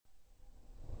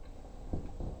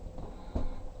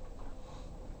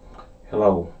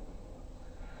Hello,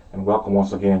 and welcome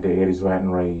once again to Eddie's Rant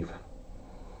and Rave.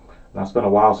 Now, it's been a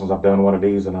while since I've done one of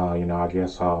these, and I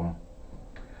guess some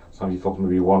of you folks may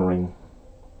be wondering,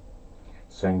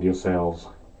 saying to yourselves,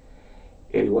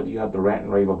 Eddie, what do you have to rant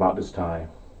and rave about this time?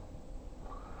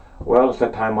 Well, it's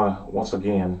that time, once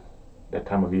again, that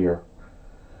time of year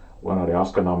when the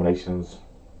Oscar nominations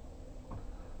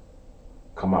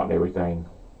come out and everything.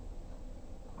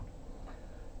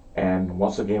 And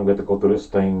once again, we have to go through this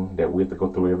thing that we have to go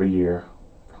through every year.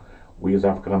 We as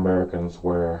African Americans,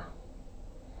 where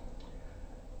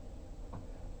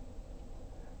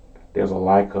there's a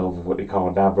lack of what they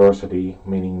call diversity,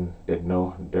 meaning that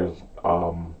there's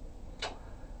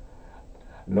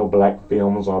no black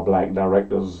films or black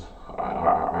directors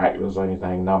or actors or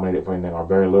anything nominated for anything, or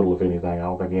very little, if anything. I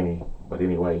don't think any. But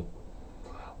anyway,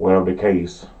 whatever the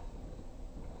case,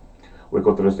 we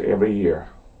go through this every year.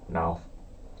 Now,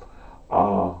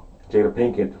 Jada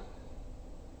Pinkett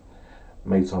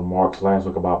made some remarks last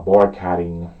week about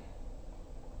boycotting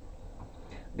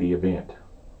the event.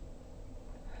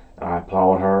 I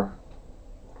applaud her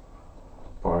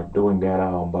for doing that,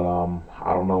 but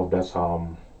I don't know if that's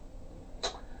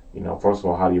first of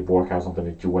all, how do you boycott something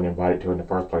that you weren't invited to in the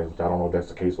first place? Which I don't know if that's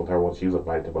the case with her, whether she was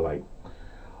invited to, but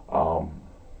um,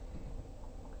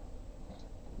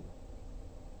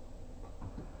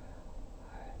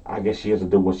 I guess she has to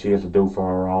do what she has to do for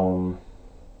her own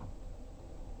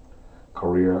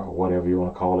career, or whatever you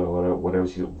want to call it, or whatever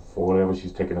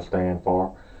she's taking a stand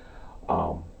for.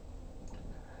 Um,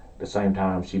 at the same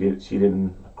time, she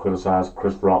didn't criticize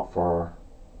Chris Rock for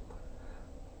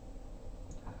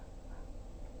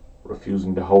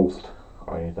refusing to host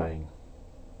or anything.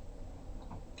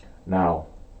 Now,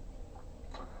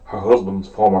 her husband's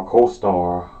former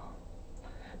co-star,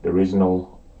 the original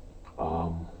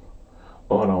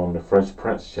on the Fresh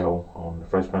Prince show, on the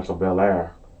Fresh Prince of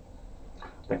Bel-Air, I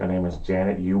think her name is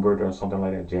Janet Hubert or something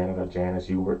like that, Janet or Janice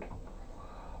Hubert.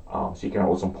 She came out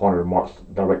with some pointed remarks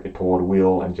directed toward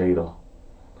Will and Jada.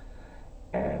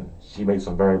 And she made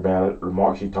some very bad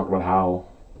remarks. She talked about how,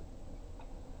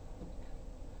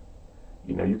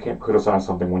 you can't criticize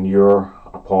something when you're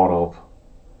a part of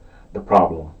the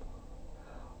problem.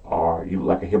 Or you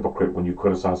like a hypocrite when you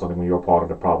criticize something when you're a part of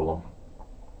the problem.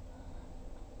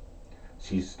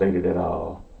 She stated that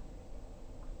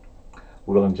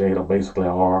Will and Jada basically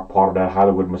are part of that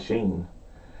Hollywood machine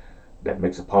that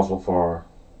makes it possible for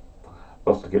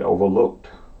us to get overlooked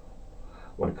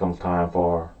when it comes time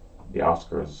for the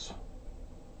Oscars.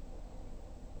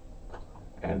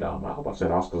 And I hope I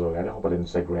said Oscars earlier. I hope I didn't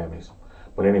say Grammys.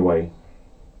 But anyway,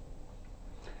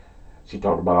 she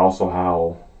talked about also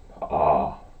how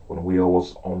when Will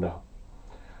was on the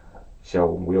show,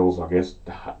 Will's I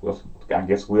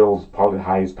guess Will's probably the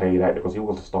highest paid actor because he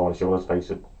was the star of the show. Let's face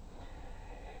it,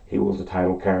 he was the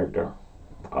title character,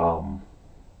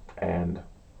 and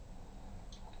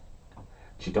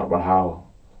she talked about how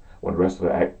when the rest of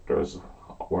the actors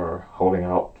were holding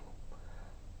out,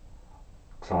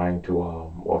 trying to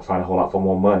hold out for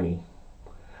more money,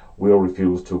 Will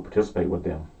refused to participate with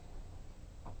them.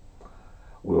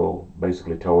 Will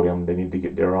basically told them they need to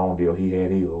get their own deal. He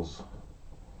had his.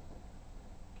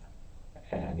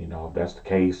 And if that's the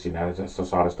case, that's the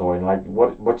side of the story. And like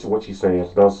what she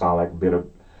says does sound like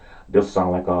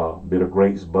a bit of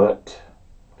grapes, but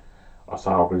or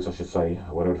sour grapes, I should say,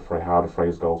 how the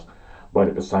phrase goes. But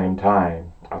at the same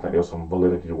time, I think there's some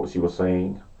validity to what she was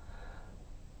saying.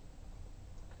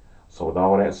 So with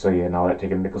all that said and all that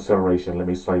taken into consideration, let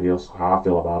me say this: how I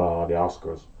feel about the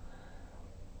Oscars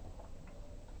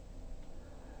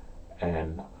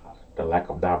and the lack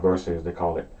of diversity, as they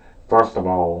call it. First of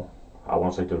all, I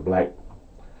want to say to the black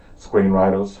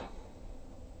screenwriters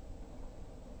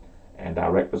and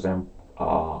directors and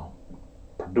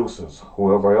producers,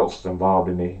 whoever else is involved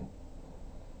in the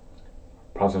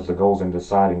process that goes in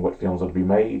deciding what films are to be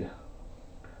made.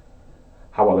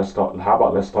 How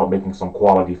about let's start making some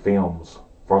quality films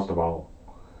first of all.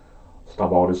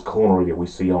 Stop all this coonery that we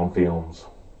see on films.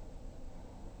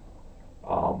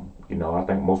 I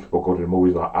think most people go to the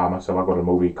movies. I myself, I go to the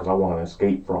movie because I want to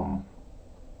escape from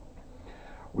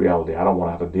reality. I don't want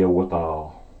to have to deal with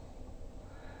I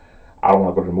don't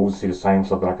want to go to the movies and see the same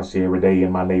stuff that I can see every day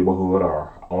in my neighborhood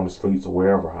or on the streets or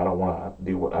wherever. I don't want to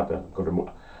deal with have to go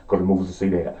to the movies to see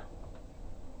that.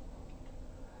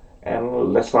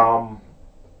 And let's you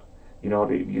got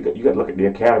to look at the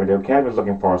Academy. The Academy is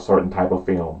looking for a certain type of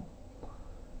film.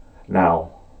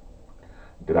 Now,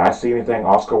 did I see anything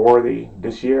Oscar worthy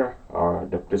this year or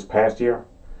this past year?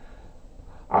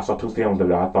 I saw two films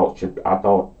that I thought should have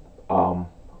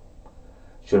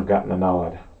gotten a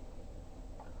nod.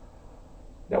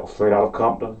 That was Straight Outta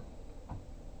Compton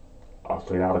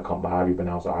straight out of Compton, however you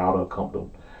pronounce it, out of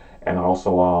Compton. And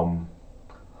also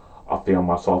a film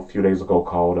I saw a few days ago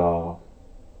called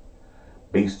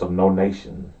Beast of No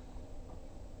Nation.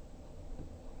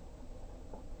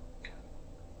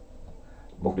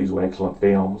 Both of these were excellent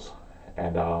films,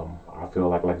 and I feel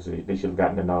like I said, they should have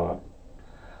gotten the nod.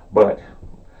 But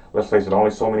let's face it, only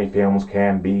so many films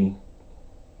can be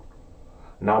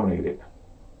nominated.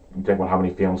 You think about how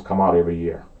many films come out every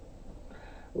year.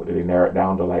 What did they narrow it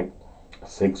down to, like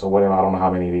 6 or whatever? I don't know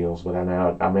how many it is, but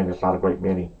I mean it's not a great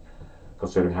many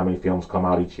considering how many films come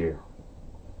out each year.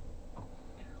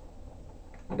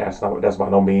 That's by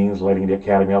no means letting the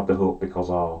Academy off the hook, because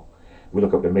we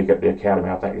look up to make up the Academy.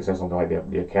 I think it says something like that.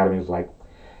 The Academy is like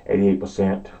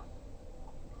 88%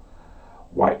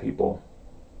 white people.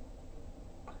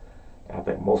 And I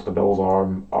think most of those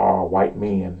are white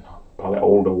men, probably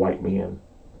older white men.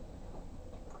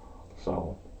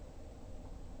 So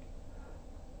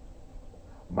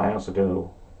my answer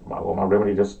to my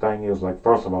remedy to this thing is, like,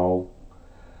 first of all,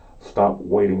 stop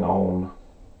waiting on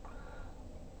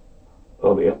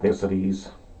other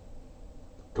ethnicities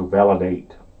to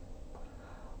validate,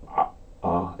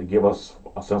 to give us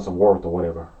a sense of worth or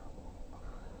whatever.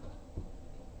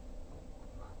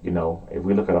 You know, if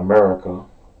we look at America,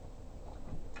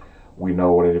 we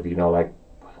know that if you know, like,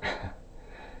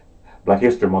 Black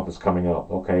History Month is coming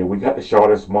up. Okay, we got the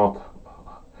shortest month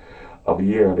of the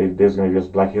year. There's going to be this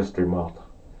Black History Month,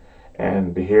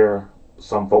 and to hear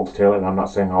some folks tell it, and I'm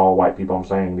not saying all white people, I'm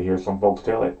saying to hear some folks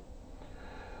tell it,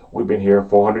 we've been here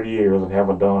 400 years and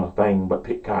haven't done a thing but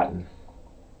pick cotton.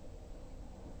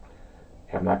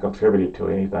 Have not contributed to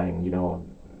anything, you know.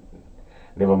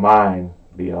 Never mind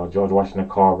the George Washington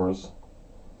Carvers,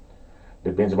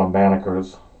 the Benjamin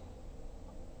Banneker's,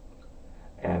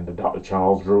 and the Dr.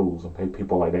 Charles Drews, and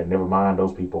people like that. Never mind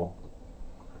those people.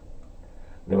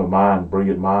 Never mind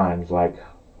brilliant minds like,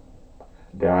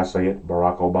 dare I say it,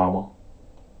 Barack Obama,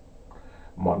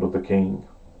 Martin Luther King,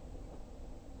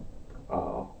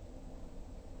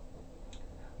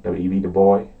 W.E.B. Du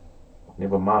Bois.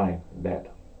 Never mind that.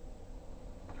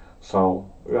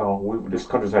 So, you know, this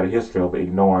country's had a history of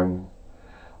ignoring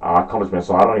our accomplishments.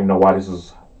 So I don't even know why this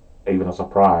is even a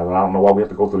surprise. I don't know why we have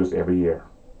to go through this every year.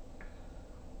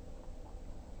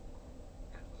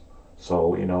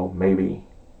 So, you know, maybe,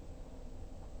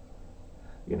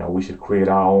 you know, we should create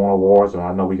our own awards. And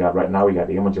I know right now we got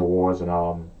the Image Awards,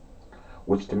 and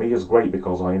which to me is great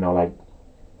because, you know, like,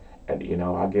 you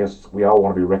know, I guess we all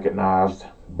want to be recognized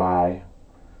by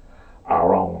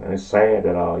our own. And it's sad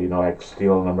that, you know, like,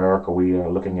 still in America we are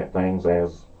looking at things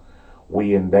as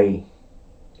we and they.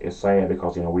 It's sad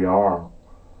because, you know, we are,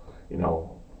 you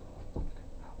know,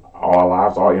 our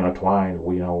lives are intertwined.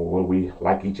 We, you know, will we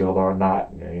like each other or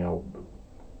not, you know.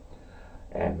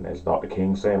 And as Dr.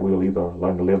 King said, we will either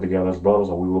learn to live together as brothers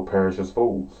or we will perish as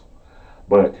fools.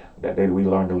 But that day we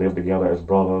learn to live together as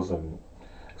brothers and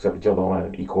accept each other on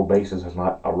an equal basis has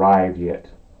not arrived yet.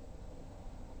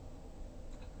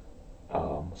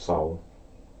 So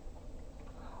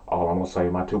all I'm gonna say,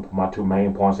 my two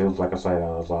main points is, like I said,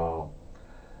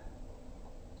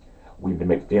 we need to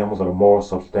make films that are more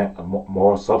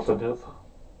substantive.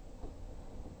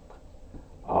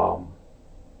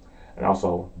 And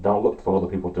also, don't look for other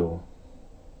people to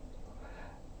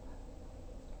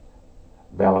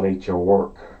validate your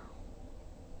work,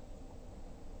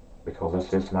 because that's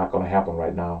just not going to happen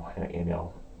right now. And, you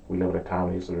know, we live at a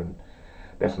time when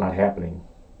that's not happening.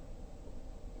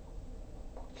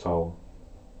 So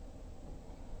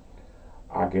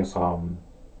I guess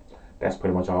that's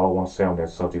pretty much all I want to say on that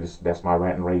subject. That's my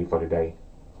rant and rave for today.